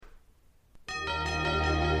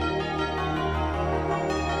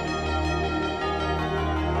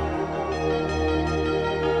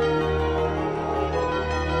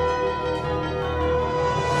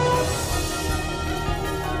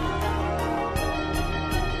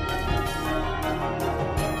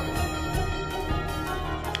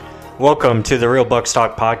Welcome to the Real Bucs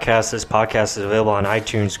Talk podcast. This podcast is available on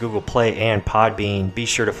iTunes, Google Play, and Podbean. Be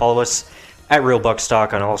sure to follow us at Real Bucs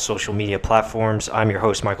Talk on all social media platforms. I'm your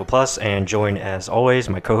host, Michael Plus, and joined as always,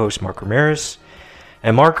 my co-host, Mark Ramirez.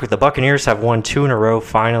 And Mark, the Buccaneers have won 2 in a row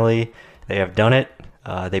finally. They have done it.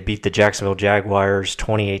 They beat the Jacksonville Jaguars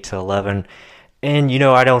 28-11. And,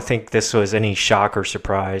 I don't think this was any shock or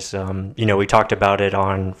surprise. We talked about it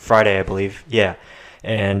on Friday, I believe. Yeah.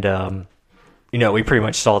 And, we pretty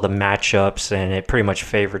much saw the matchups, and it pretty much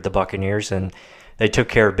favored the Buccaneers, and they took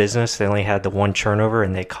care of business. They only had the 1 turnover,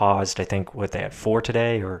 and they caused, I think, they had 4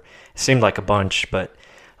 today, or it seemed like a bunch, but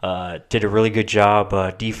did a really good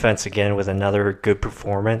job. Defense, again, with another good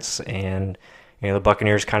performance, and, the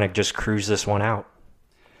Buccaneers kind of just cruised this one out.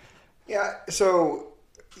 Yeah, so,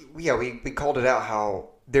 we called it out how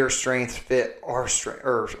their strengths fit our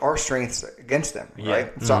strengths against them,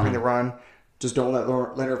 right? Yeah. Stopping the run. Just don't let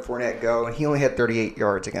Leonard Fournette go. And he only had 38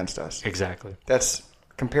 yards against us. Exactly. That's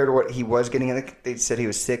compared to what he was getting. They said he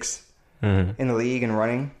was 6th in the league in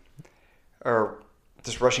running or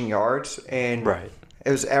just rushing yards. And right.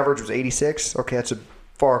 His average was 86. Okay, that's a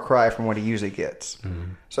far cry from what he usually gets.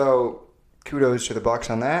 Mm-hmm. So kudos to the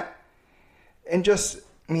Bucs on that. And just,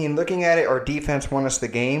 looking at it, our defense won us the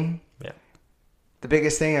game. Yeah. The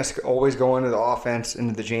biggest thing is always going to the offense,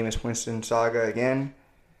 into the Jameis Winston saga again.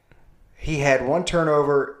 He had 1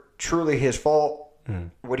 turnover, truly his fault.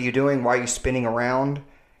 What are you doing? Why are you spinning around?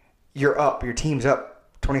 You're up. Your team's up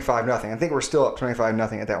 25-0. I think we're still up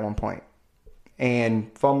 25-0 at that one point.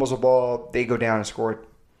 And fumbles the ball. They go down and score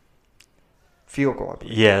field goal.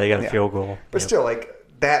 Yeah, they got a field goal. But still,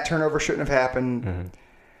 that turnover shouldn't have happened. Mm-hmm.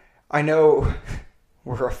 I know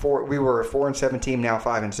we were a 4-7 team, now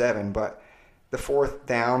 5-7, but the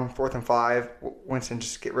 4th and 5, Winston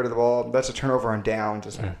just get rid of the ball. That's a turnover on downs.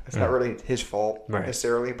 It's not really his fault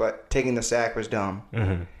necessarily, but taking the sack was dumb.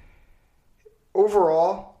 Mm-hmm.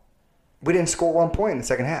 Overall, we didn't score 1 point in the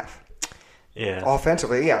second half. Yeah.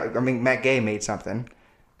 Offensively, Matt Gay made something,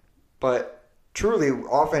 but truly,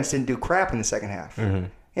 offense didn't do crap in the second half. Mm-hmm.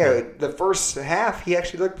 Yeah, the first half, he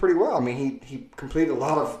actually looked pretty well. He completed a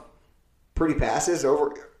lot of pretty passes.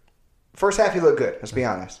 First half, he looked good, let's be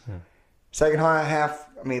honest. Mm-hmm. Second half,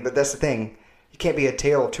 but that's the thing. You can't be a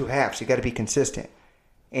tale of 2 halves. You got to be consistent.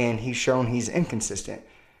 And he's shown he's inconsistent.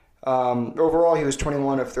 Overall, he was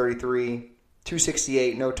 21 of 33,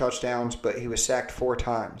 268, no touchdowns, but he was sacked 4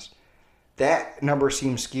 times. That number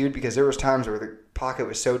seems skewed because there was times where the pocket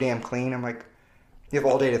was so damn clean. I'm like, you have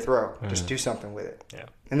all day to throw. Mm-hmm. Just do something with it. Yeah.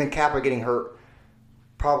 And then Kappa getting hurt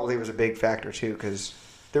probably was a big factor too, because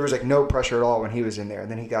there was no pressure at all when he was in there. And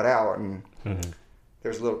then he got out and... Mm-hmm.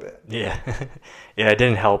 There's a little bit. Yeah. Yeah, it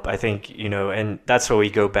didn't help. I think, and that's what we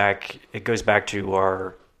go back. It goes back to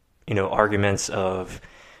our, arguments of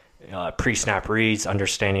pre-snap reads,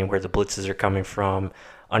 understanding where the blitzes are coming from,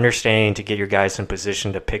 understanding to get your guys in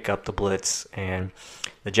position to pick up the blitz. And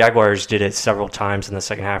the Jaguars did it several times in the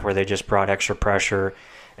second half where they just brought extra pressure.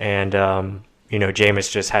 And, Jameis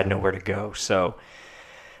just had nowhere to go. So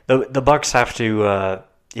the Bucs have to,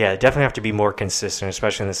 definitely have to be more consistent,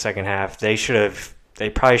 especially in the second half. They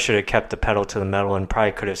probably should have kept the pedal to the metal and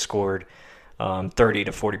probably could have scored 30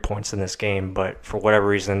 to 40 points in this game. But for whatever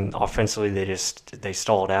reason, offensively, they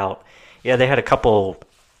stalled out. Yeah, they had a couple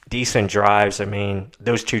decent drives.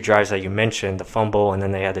 Those 2 drives that you mentioned, the fumble and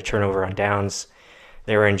then they had the turnover on downs,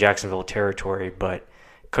 they were in Jacksonville territory, but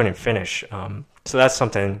couldn't finish. So that's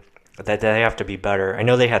something that they have to be better. I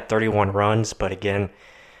know they had 31 runs, but again,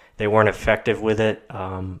 they weren't effective with it.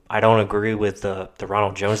 I don't agree with the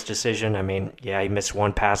Ronald Jones decision. He missed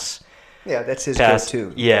 1 pass. Yeah, that's his job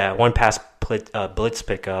too. Yeah, 1 pass blitz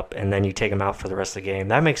pickup, and then you take him out for the rest of the game.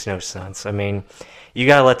 That makes no sense. You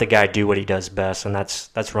got to let the guy do what he does best, and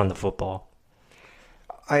that's run the football.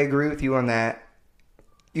 I agree with you on that.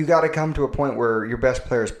 You got to come to a point where your best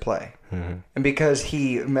players play. Mm-hmm. And because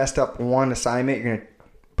he messed up 1 assignment, you're going to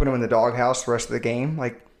put him in the doghouse the rest of the game?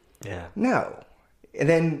 No. And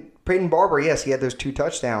then Peyton Barber, yes, he had those 2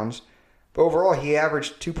 touchdowns, but overall he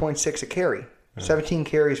averaged 2.6 a carry, 17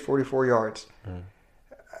 carries, 44 yards.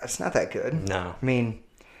 That's not that good. No. And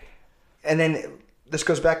then this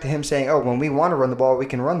goes back to him saying, when we want to run the ball, we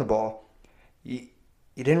can run the ball. You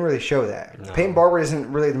didn't really show that. No. Peyton Barber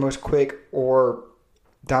isn't really the most quick or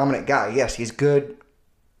dominant guy. Yes, he's good.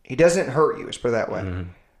 He doesn't hurt you, let's put it that way. Mm-hmm.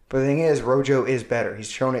 But the thing is, Rojo is better. He's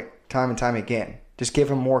shown it time and time again. Just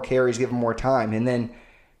give him more carries, give him more time. And then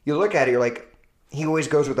you look at it, you're like, he always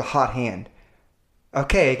goes with the hot hand.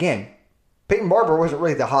 Okay, again, Peyton Barber wasn't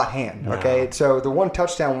really the hot hand, okay? No. So the 1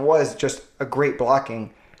 touchdown was just a great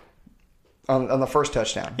blocking on the first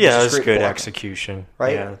touchdown. Yeah, it was good execution.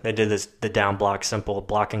 Right? Yeah, they did the down block, simple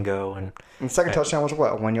block and go. And the second touchdown was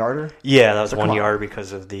what, a 1-yarder? Yeah, that was 1 yard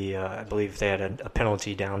because of the, I believe they had a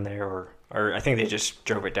penalty down there, or I think they just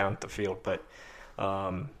drove it down the field. But,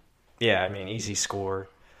 yeah, I mean, easy score.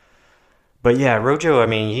 But, yeah, Rojo, I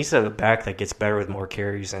mean, he's a back that gets better with more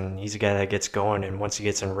carries, and he's a guy that gets going, and once he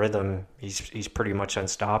gets in rhythm, he's pretty much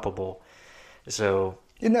unstoppable. So...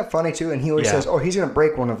 Isn't that funny, too? And he always says, he's going to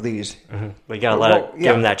break one of these. Mm-hmm. But you got to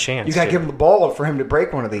give him that chance. You got to give him the ball for him to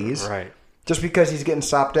break one of these. Right. Just because he's getting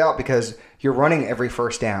stopped out because you're running every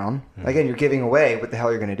first down. Mm-hmm. Again, you're giving away what the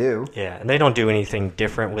hell you're going to do. Yeah, and they don't do anything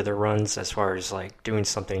different with their runs as far as, like, doing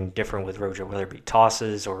something different with Rojo, whether it be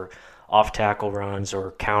tosses or off-tackle runs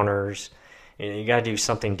or counters. You got to do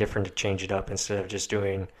something different to change it up instead of just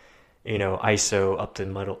doing, ISO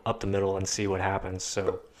up the middle and see what happens.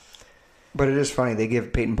 So... But it is funny. They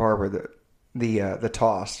give Peyton Barber the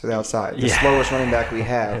toss to the outside. The slowest running back we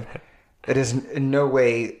have. It is in no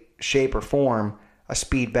way, shape, or form a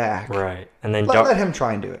speed back. Right. And then let him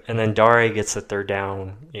try and do it. And then Dare gets the third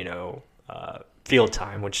down, field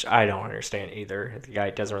time, which I don't understand either. The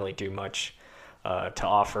guy doesn't really do much to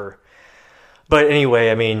offer. But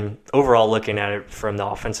anyway, I mean, overall looking at it from the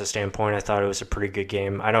offensive standpoint, I thought it was a pretty good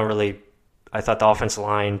game. I thought the offensive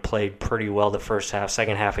line played pretty well the first half.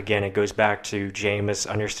 Second half, again, it goes back to Jameis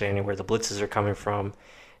understanding where the blitzes are coming from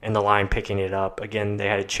and the line picking it up. Again, they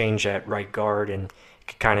had to change at right guard, and you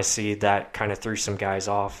could kind of see that kind of threw some guys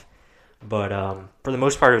off. But for the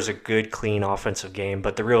most part, it was a good, clean offensive game.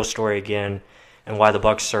 But the real story, again, and why the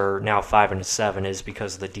Bucs are now 5-7 is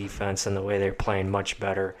because of the defense and the way they're playing much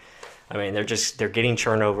better. I mean, they're getting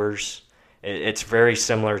turnovers. It's very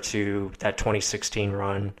similar to that 2016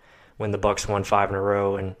 run when the Bucs won 5 in a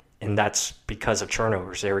row, and that's because of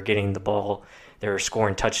turnovers. They were getting the ball, they were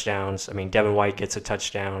scoring touchdowns. I mean, Devin White gets a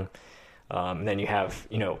touchdown. Then you have,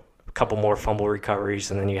 a couple more fumble recoveries,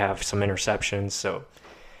 and then you have some interceptions. So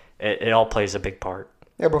it all plays a big part.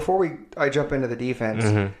 Yeah, before I jump into the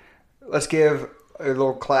defense, let's give a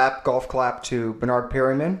little golf clap to Bernard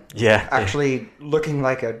Perryman. Yeah. Actually looking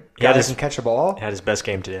like a guy that can catch a ball. Had his best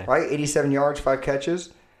game today. Right, 87 yards, 5 catches.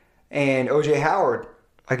 And O.J. Howard,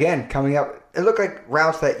 again, coming up, it looked like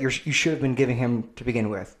routes that you should have been giving him to begin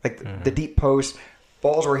with. Like the deep post,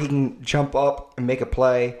 balls where he can jump up and make a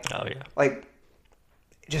play. Oh, yeah. Like,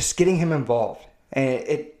 just getting him involved.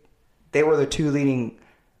 And they were the two leading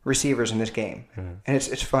receivers in this game. And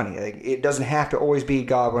it's funny. Like, it doesn't have to always be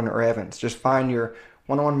Godwin or Evans. Just find your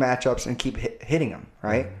one-on-one matchups and keep hitting them,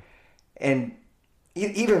 right? And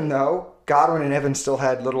even though Godwin and Evans still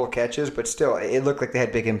had little catches, but still, it looked like they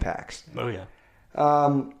had big impacts. Oh, yeah.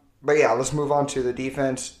 But yeah, let's move on to the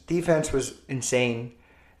defense. Defense was insane.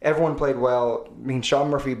 Everyone played well. I mean, Sean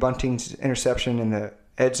Murphy Bunting's interception in the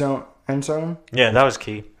end zone. Yeah, that was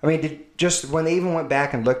key. I mean, just when they even went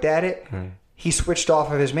back and looked at it, he switched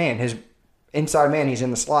off of his man. His inside man, he's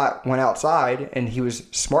in the slot, went outside, and he was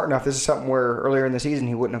smart enough. This is something where earlier in the season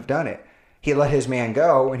he wouldn't have done it. He let his man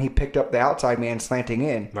go, and he picked up the outside man slanting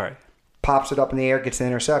in. Right. Pops it up in the air, gets the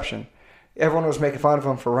interception. Everyone was making fun of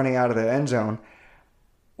him for running out of the end zone.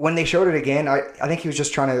 When they showed it again, I think he was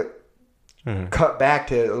just trying to cut back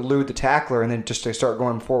to elude the tackler and then just to start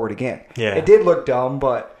going forward again. Yeah. It did look dumb,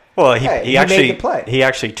 but he actually made the play. He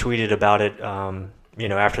actually tweeted about it.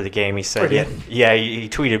 After the game, he said, he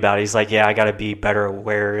tweeted about it. He's like, I got to be better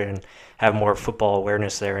aware and have more football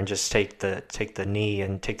awareness there, and just take the knee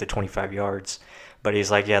and take the 25 yards. But he's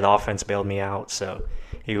like, the offense bailed me out, so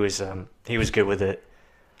he was good with it.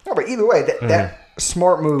 No, but either way, that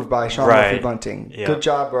smart move by Sean Murphy Bunting. Yeah. Good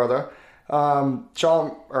job, brother.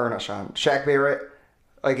 Shaq Barrett,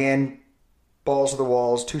 again, balls to the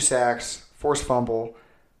walls, 2 sacks, forced fumble.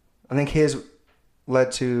 I think his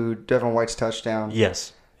led to Devin White's touchdown.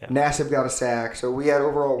 Yes. Yeah. Nassib got a sack. So we had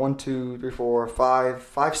overall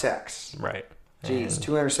 5 sacks. Right. Jeez,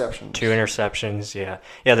 2 interceptions. 2 interceptions, yeah.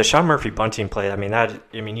 Yeah, the Sean Murphy Bunting play,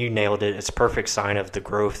 you nailed it. It's a perfect sign of the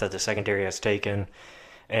growth that the secondary has taken.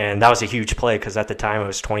 And that was a huge play because at the time it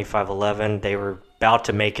was 25-11. They were about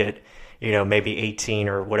to make it, maybe 18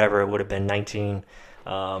 or whatever it would have been, 19,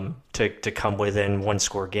 to come within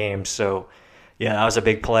 1-score game. So, yeah, that was a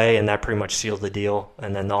big play, and that pretty much sealed the deal.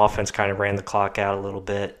 And then the offense kind of ran the clock out a little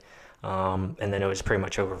bit, and then it was pretty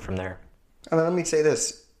much over from there. And then let me say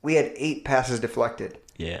this. We had 8 passes deflected.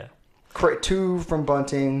 Yeah. 2 from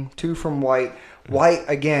Bunting, 2 from White. White,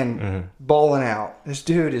 again, balling out. This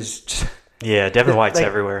dude is just... Yeah, Devin White's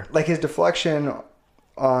everywhere. Like his deflection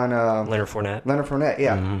on... Leonard Fournette.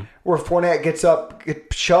 Yeah. Where Fournette gets up,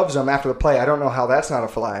 shoves him after the play. I don't know how that's not a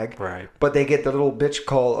flag. Right. But they get the little bitch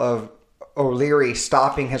call of O'Leary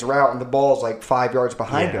stopping his route and the ball's like 5 yards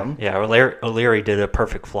behind him. Yeah, O'Leary did a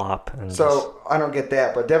perfect flop. And I don't get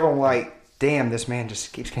that. But Devin White, damn, this man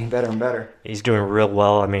just keeps getting better and better. He's doing real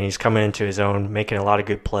well. I mean, he's coming into his own, making a lot of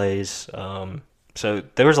good plays. So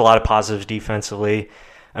there was a lot of positives defensively.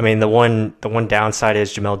 I mean, the one downside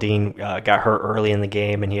is Jamel Dean got hurt early in the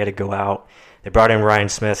game and he had to go out. They brought in Ryan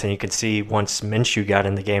Smith, and you could see once Minshew got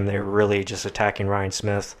in the game, they were really just attacking Ryan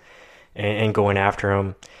Smith and going after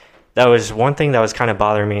him. That was one thing that was kind of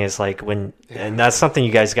bothering me is like and that's something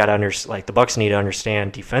you guys got to understand. Like the Bucs need to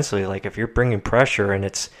understand defensively. Like if you're bringing pressure and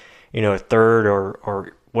it's a third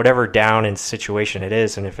or whatever down in situation it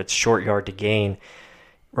is, and if it's short yard to gain,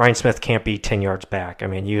 Ryan Smith can't be 10 yards back. I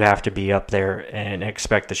mean, you have to be up there and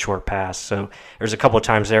expect the short pass. So there's a couple of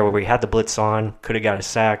times there where we had the blitz on, could have got a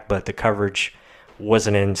sack, but the coverage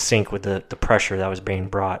wasn't in sync with the pressure that was being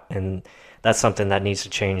brought. And that's something that needs to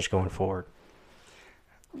change going forward.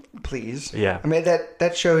 Please. Yeah. I mean,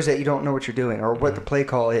 that shows that you don't know what you're doing or what the play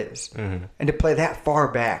call is. Mm-hmm. And to play that far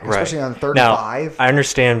back, especially on 35. Now, I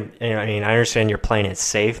understand, I understand you're playing it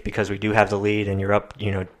safe because we do have the lead and you're up,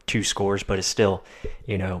 2 scores, but it's still,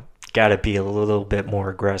 got to be a little bit more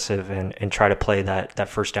aggressive and try to play that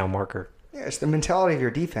first down marker. Yeah, it's the mentality of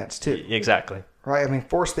your defense, too. Exactly. Right? I mean,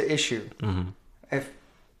 force the issue. Mm-hmm. If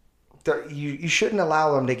you shouldn't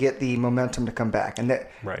allow them to get the momentum to come back. And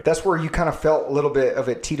that's where you kind of felt a little bit of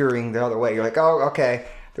it teetering the other way. You're like, oh, okay.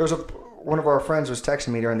 There was one of our friends was texting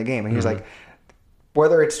me during the game, and he was like,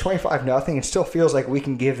 whether it's 25-0, it still feels like we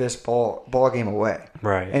can give this ball game away.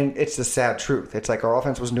 Right. And it's the sad truth. It's like our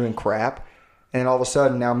offense wasn't doing crap, and then all of a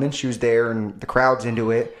sudden now Minshew's there and the crowd's into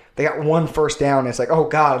it. They got one first down, and it's like, oh,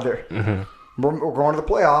 God, we're going to the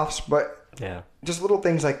playoffs. But just little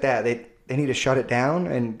things like that. They need to shut it down,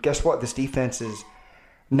 and guess what? This defense is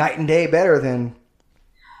night and day better than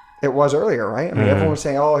it was earlier, right? I mean, everyone was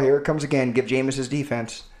saying, oh, here it comes again, give Jameis his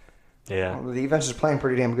defense. Yeah. Well, the defense is playing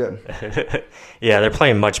pretty damn good. Yeah, they're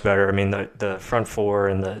playing much better. I mean, the front four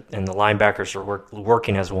and the linebackers are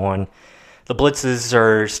working as one. The blitzes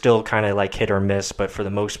are still kind of like hit or miss, but for the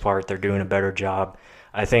most part, they're doing a better job.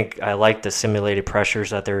 I think I like the simulated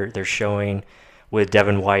pressures that they're showing with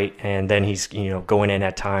Devin White, and then he's going in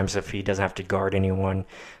at times if he doesn't have to guard anyone.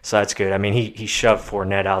 So that's good. I mean, he shoved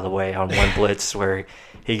Fournette out of the way on one blitz where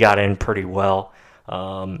he got in pretty well.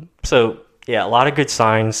 So, yeah, a lot of good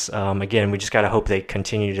signs. Again, we just got to hope they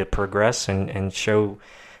continue to progress and show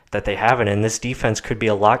that they have it. And this defense could be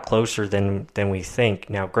a lot closer than we think.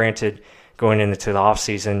 Now, granted, going into the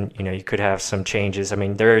offseason, you could have some changes. I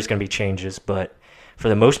mean, there is going to be changes, but for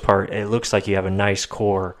the most part, it looks like you have a nice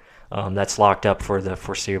core that's locked up for the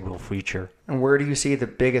foreseeable future. And where do you see the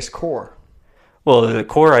biggest core? Well, the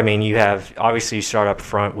core, I mean, you start up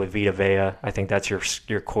front with Vita Vea. I think that's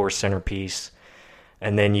your core centerpiece.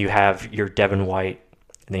 And then you have your Devin White,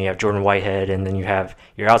 and then you have Jordan Whitehead, and then you have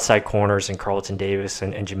your outside corners and Carlton Davis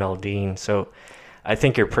and Jamel Dean. So I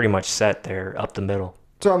think you're pretty much set there up the middle.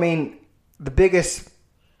 So, I mean, the biggest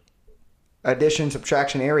addition,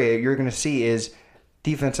 subtraction area you're going to see is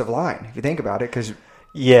defensive line, if you think about it, because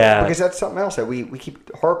that's something else that we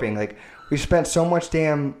keep harping. Like, we've spent so much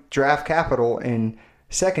damn draft capital in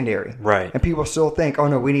secondary. Right. And people still think, oh,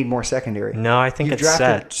 no, we need more secondary. No, I think it's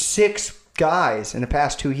drafted set. 6 guys in the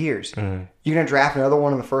past 2 years. Mm. You're going to draft another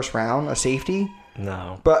one in the first round, a safety?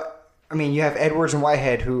 No. But, I mean, you have Edwards and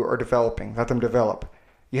Whitehead who are developing. Let them develop.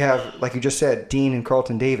 You have, like you just said, Dean and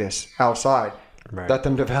Carlton Davis outside. Right. Let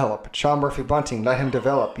them develop. Sean Murphy-Bunting, let him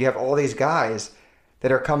develop. You have all these guys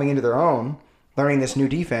that are coming into their own, learning this new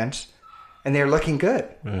defense, and they're looking good.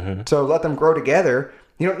 Mm-hmm. So let them grow together.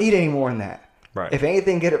 You don't need any more than that. Right. If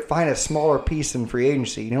anything, find a smaller piece in free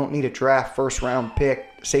agency. You don't need a draft first-round pick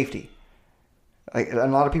safety. Like, a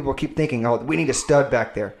lot of people keep thinking, oh, we need a stud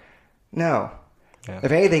back there. No. Yeah.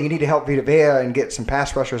 If anything, you need to help Vita Vea and get some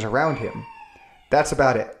pass rushers around him. That's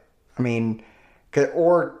about it. I mean,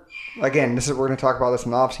 or, again, we're going to talk about this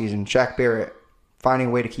in the offseason, Shaq Barrett, finding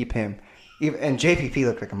a way to keep him. And JPP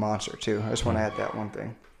looked like a monster, too. I just want to add that one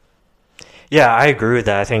thing. Yeah, I agree with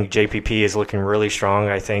that. I think JPP is looking really strong.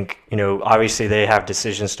 I think, obviously they have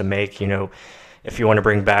decisions to make. If you want to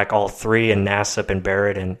bring back all three and Nassib and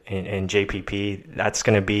Barrett and JPP, it's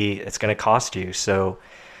going to cost you. So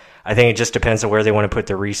I think it just depends on where they want to put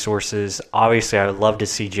their resources. Obviously, I would love to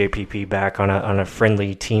see JPP back on a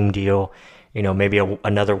friendly team deal, maybe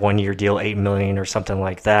another 1-year deal, $8 million or something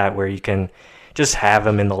like that, where you can just have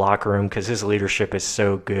him in the locker room because his leadership is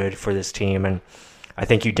so good for this team. And I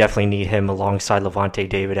think you definitely need him alongside Levante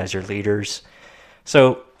David as your leaders.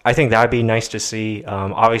 So I think that would be nice to see.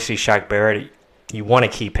 Obviously, Shaq Barrett, you want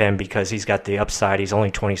to keep him because he's got the upside. He's only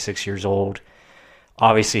 26 years old.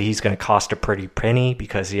 Obviously, he's going to cost a pretty penny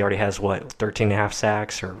because he already has, 13 and a half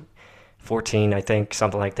sacks or 14, I think,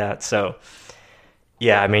 something like that. So,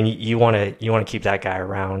 yeah, I mean, you want to keep that guy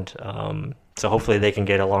around. So hopefully they can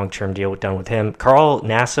get a long-term deal done with him. Carl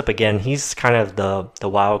Nassib, again, he's kind of the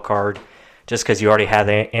wild card just because you already have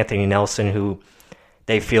Anthony Nelson, who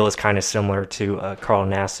they feel is kind of similar to Carl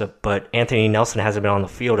Nassib. But Anthony Nelson hasn't been on the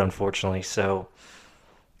field, unfortunately. So,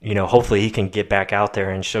 hopefully he can get back out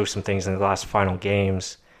there and show some things in the last final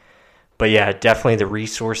games. But yeah, definitely the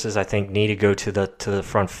resources I think need to go to the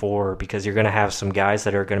front four because you're going to have some guys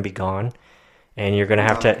that are going to be gone, and you're going to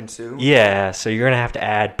have to so you're going to have to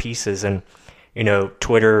add pieces. And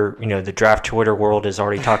Twitter, the draft Twitter world is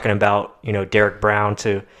already talking about Derek Brown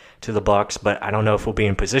to the Bucs, but I don't know if we'll be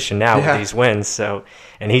in position now with these wins. So,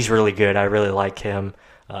 and he's really good. I really like him.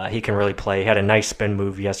 He can really play. He had a nice spin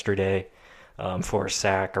move yesterday for a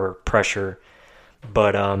sack or pressure,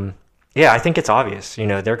 but yeah, I think it's obvious.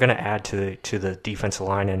 They're going to add to the defensive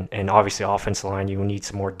line and obviously offensive line. You need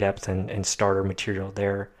some more depth and starter material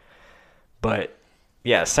there. But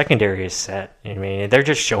yeah, secondary is set. I mean, they're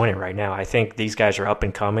just showing it right now. I think these guys are up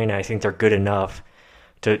and coming. And I think they're good enough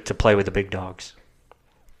to play with the big dogs.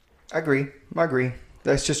 I agree.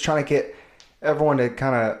 That's just trying to get everyone to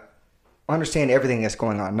kind of understand everything that's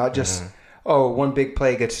going on, not just one big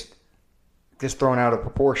play gets thrown out of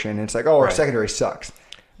proportion. And it's like, our secondary sucks.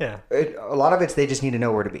 Yeah, a lot of it's they just need to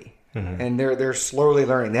know where to be, and they're slowly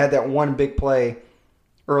learning. They had that one big play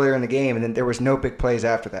earlier in the game, and then there was no big plays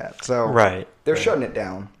after that. So they're shutting it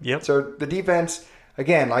down. Yep. So the defense,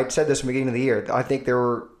 again, I said this in the beginning of the year, I think they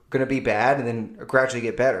were going to be bad and then gradually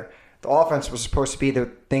get better. The offense was supposed to be the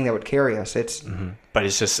thing that would carry us. But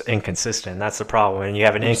it's just inconsistent. That's the problem. And you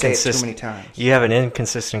have an inconsistent. Too many times. You have an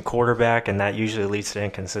inconsistent quarterback, and that usually leads to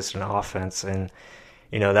inconsistent offense. And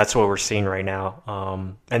that's what we're seeing right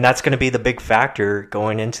now. And that's going to be the big factor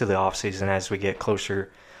going into the offseason as we get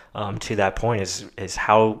closer to that point is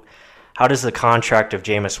how does the contract of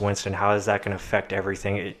Jameis Winston, how is that going to affect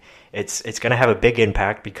everything? It's going to have a big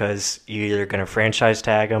impact because you're either going to franchise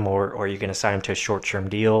tag him or you're going to sign him to a short-term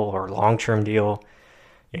deal or long-term deal.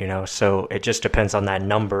 So it just depends on that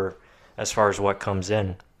number as far as what comes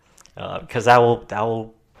in because that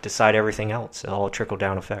will decide everything else. It'll all trickle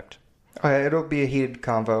down effect. It'll be a heated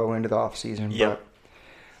convo into the offseason. Yep.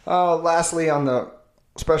 But lastly, on the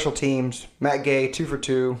special teams, Matt Gay, 2 for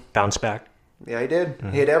 2. Bounce back. Yeah, he did.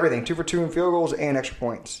 He hit everything. 2 for 2 in field goals and extra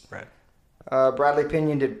points. Right. Bradley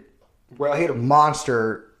Pinion did well. He had a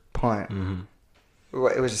monster punt.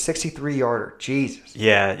 It was a 63-yarder. Jesus.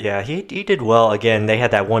 Yeah. He did well. Again, they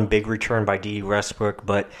had that one big return by D. Westbrook,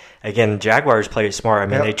 but again, Jaguars played it smart. I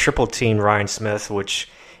mean, they triple-teamed Ryan Smith, which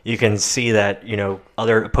you can see that,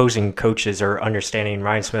 other opposing coaches are understanding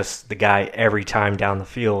Ryan Smith's the guy every time down the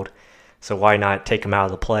field. So why not take him out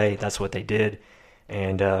of the play? That's what they did.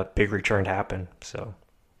 And big return happened. So,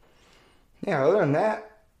 yeah, other than that,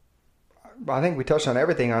 I think we touched on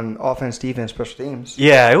everything on offense, defense, special teams.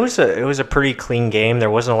 Yeah, it was a pretty clean game. There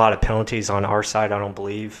wasn't a lot of penalties on our side, I don't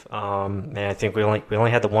believe. And I think we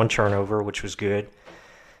only had the one turnover, which was good.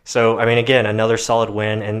 So, I mean, again, another solid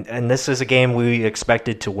win, and this is a game we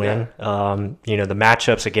expected to win. Yeah. The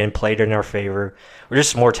matchups, again, played in our favor. We're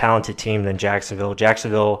just a more talented team than Jacksonville.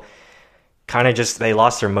 Jacksonville kind of they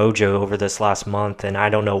lost their mojo over this last month, and I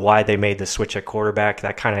don't know why they made the switch at quarterback.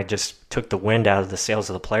 That kind of just took the wind out of the sails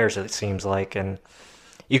of the players, it seems like, and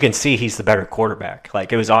you can see he's the better quarterback.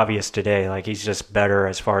 Like, it was obvious today. Like, he's just better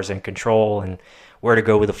as far as in control and where to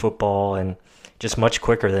go with the football, and just much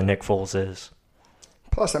quicker than Nick Foles is.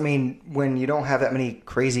 Plus, I mean, when you don't have that many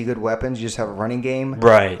crazy good weapons, you just have a running game.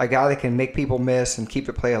 Right. A guy that can make people miss and keep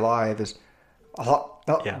the play alive is a lot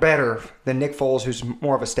better than Nick Foles, who's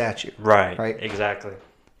more of a statue. Right. Exactly.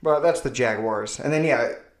 But that's the Jaguars. And then,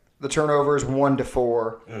 the turnovers,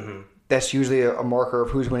 1-4. That's usually a marker of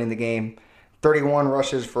who's winning the game. 31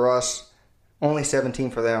 rushes for us, only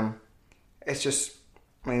 17 for them. It's just,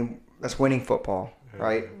 that's winning football,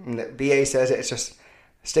 right? And the BA says it's just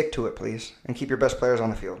stick to it, please, and keep your best players on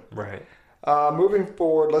the field. Right. Moving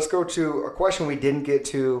forward, let's go to a question we didn't get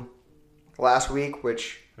to last week,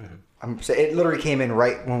 which it literally came in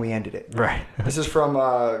right when we ended it. Right. This is from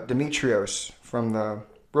Demetrios from the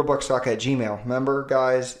RealBucksTalk@gmail. Remember,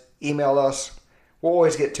 guys, email us. We'll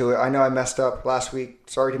always get to it. I know I messed up last week.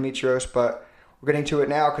 Sorry, Demetrios, but we're getting to it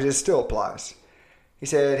now because it still applies. He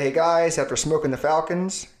said, hey, guys, after smoking the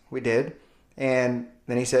Falcons, we did. And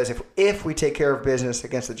then he says, if we take care of business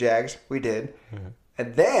against the Jags, we did.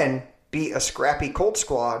 And then beat a scrappy Colts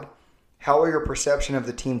squad, how will your perception of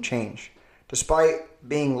the team change? Despite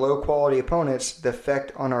being low-quality opponents, the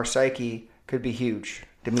effect on our psyche could be huge.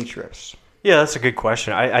 Demetrius. Yeah, that's a good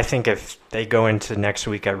question. I think if they go into next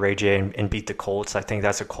week at Ray J and beat the Colts, I think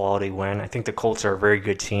that's a quality win. I think the Colts are a very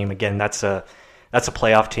good team. Again, that's a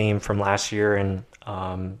playoff team from last year, and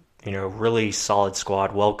really solid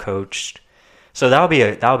squad, well coached. So that'll be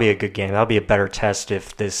a good game. That'll be a better test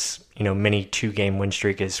if this mini 2-game win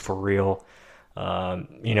streak is for real.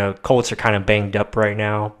 Colts are kind of banged up right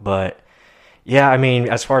now, but yeah, I mean,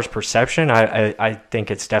 as far as perception, I think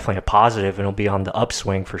it's definitely a positive, and it'll be on the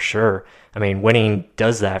upswing for sure. I mean, winning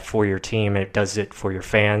does that for your team. It does it for your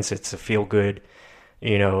fans. It's a feel-good,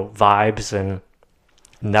 vibes, and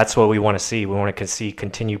that's what we want to see. We want to see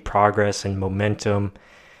continued progress and momentum,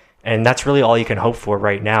 and that's really all you can hope for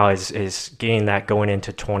right now is getting that going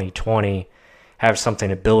into 2020, have something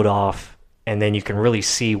to build off, and then you can really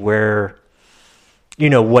see where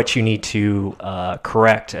what you need to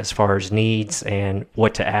correct as far as needs and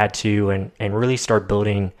what to add to, and really start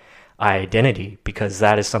building identity, because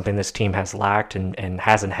that is something this team has lacked and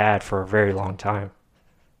hasn't had for a very long time.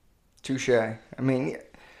 Touche. I mean,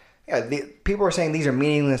 yeah, people are saying these are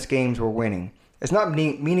meaningless games we're winning. It's not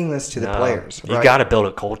meaningless to the players. You got to build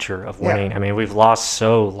a culture of winning. Yeah. I mean, we've lost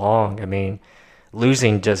so long. I mean,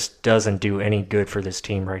 losing just doesn't do any good for this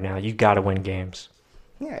team right now. You got to win games.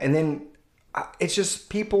 Yeah, and then it's just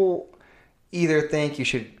people either think you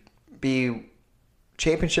should be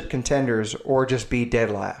championship contenders or just be dead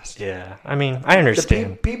last. Yeah, I mean, I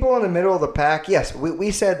understand. The people in the middle of the pack, yes, we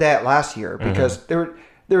said that last year because there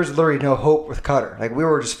was literally no hope with Cutter. Like, we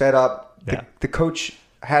were just fed up. Yeah. The coach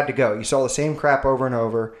had to go. You saw the same crap over and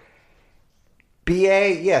over.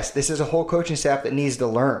 BA, yes, this is a whole coaching staff that needs to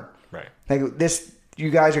learn. Right. Like, this,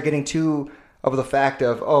 you guys are getting too of the fact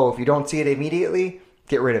of, if you don't see it immediately,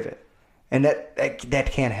 get rid of it. And that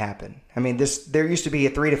can't happen. I mean, there used to be a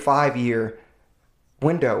 3 to 5 year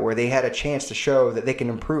window where they had a chance to show that they can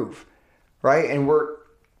improve, right? And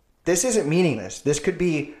this isn't meaningless. This could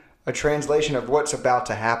be a translation of what's about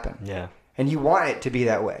to happen. Yeah. And you want it to be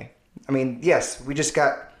that way. I mean, yes, we just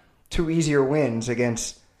got 2 easier wins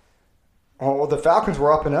against. Well, the Falcons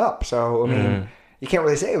were up and up, so I mean, you can't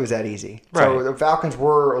really say it was that easy. Right. So the Falcons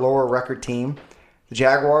were a lower record team. The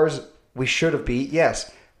Jaguars we should have beat. Yes.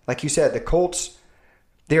 Like you said, the Colts,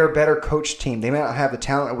 they're a better coached team. They may not have the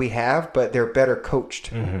talent we have, but they're better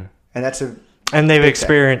coached. And that's and they've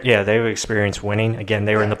experienced winning. Again,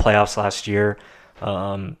 they were in the playoffs last year.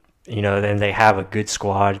 Then they have a good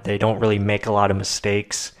squad. They don't really make a lot of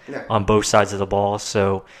mistakes on both sides of the ball.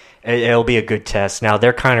 So it'll be a good test. Now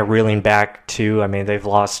they're kind of reeling back too. I mean, they've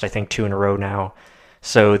lost, I think, 2 in a row now.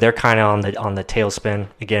 So they're kind of on the tailspin.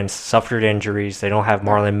 Again, suffered injuries. They don't have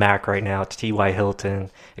Marlon Mack right now, T.Y. Hilton,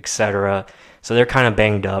 etc. So they're kind of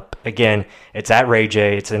banged up. Again, it's at Ray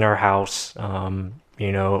J. It's in our house.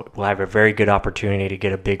 We'll have a very good opportunity to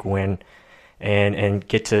get a big win and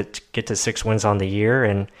get to 6 wins on the year.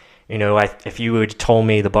 And if you had told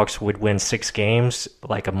me the Bucs would win 6 games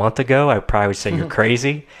like a month ago, I probably would say you're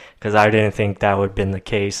crazy, because I didn't think that would have been the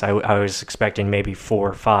case. I was expecting maybe 4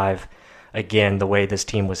 or 5. Again, the way this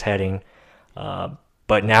team was heading.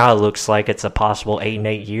 But now it looks like it's a possible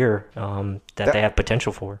 8-8 year that they have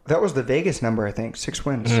potential for. That was the Vegas number, I think, 6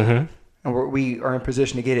 wins. And we are in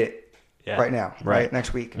position to get it right now, right?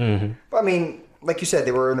 Next week. But I mean, like you said,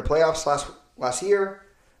 they were in the playoffs last year.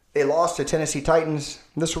 They lost to Tennessee Titans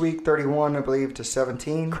this week, 31, I believe, to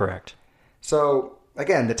 17. Correct. So,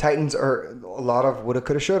 again, the Titans are a lot of woulda,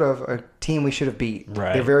 coulda, shoulda, a team we should have beat.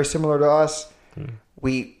 Right. They're very similar to us.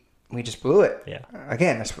 We just blew it. Yeah.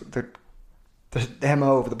 Again, that's the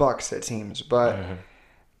MO of the Bucs, it seems. But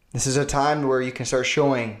this is a time where you can start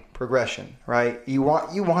showing progression, right? You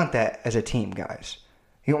want that as a team, guys.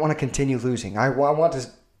 You don't want to continue losing. I want to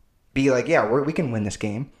be like, we can win this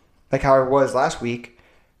game, like how I was last week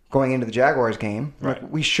going into the Jaguars game. Right.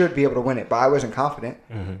 Like, we should be able to win it, but I wasn't confident.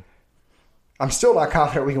 I'm still not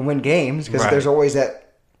confident we can win games, because there's always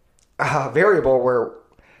that variable where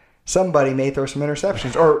somebody may throw some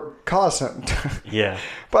interceptions or cause some. Yeah.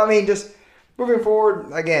 But I mean, just moving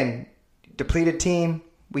forward, again, depleted team.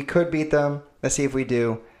 We could beat them. Let's see if we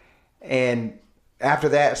do. And after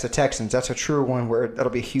that, it's the Texans. That's a true one where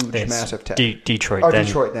that'll be a huge, massive test. Detroit.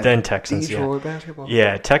 Detroit then Texans. Detroit basketball.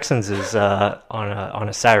 Yeah, Texans is on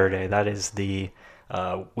a Saturday. That is the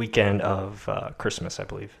weekend of Christmas, I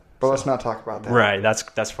believe. But let's not talk about that. Right.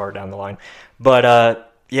 That's far down the line. But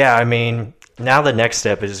I mean, now the next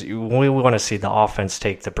step is we want to see the offense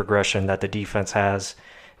take the progression that the defense has.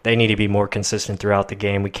 They need to be more consistent throughout the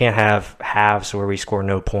game. We can't have halves where we score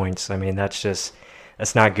no points. I mean, that's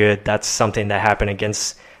not good. That's something that happened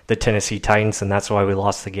against the Tennessee Titans, and that's why we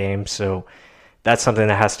lost the game. So that's something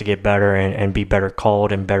that has to get better and be better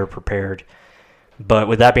called and better prepared. But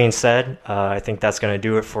with that being said, I think that's going to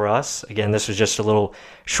do it for us. Again, this was just a little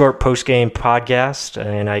short post-game podcast,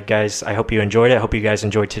 and I hope you enjoyed it. I hope you guys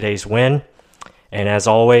enjoyed today's win. And as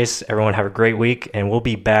always, everyone have a great week, and we'll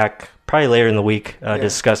be back probably later in the week to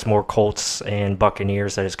discuss more Colts and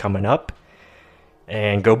Buccaneers that is coming up.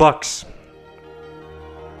 And go Bucs!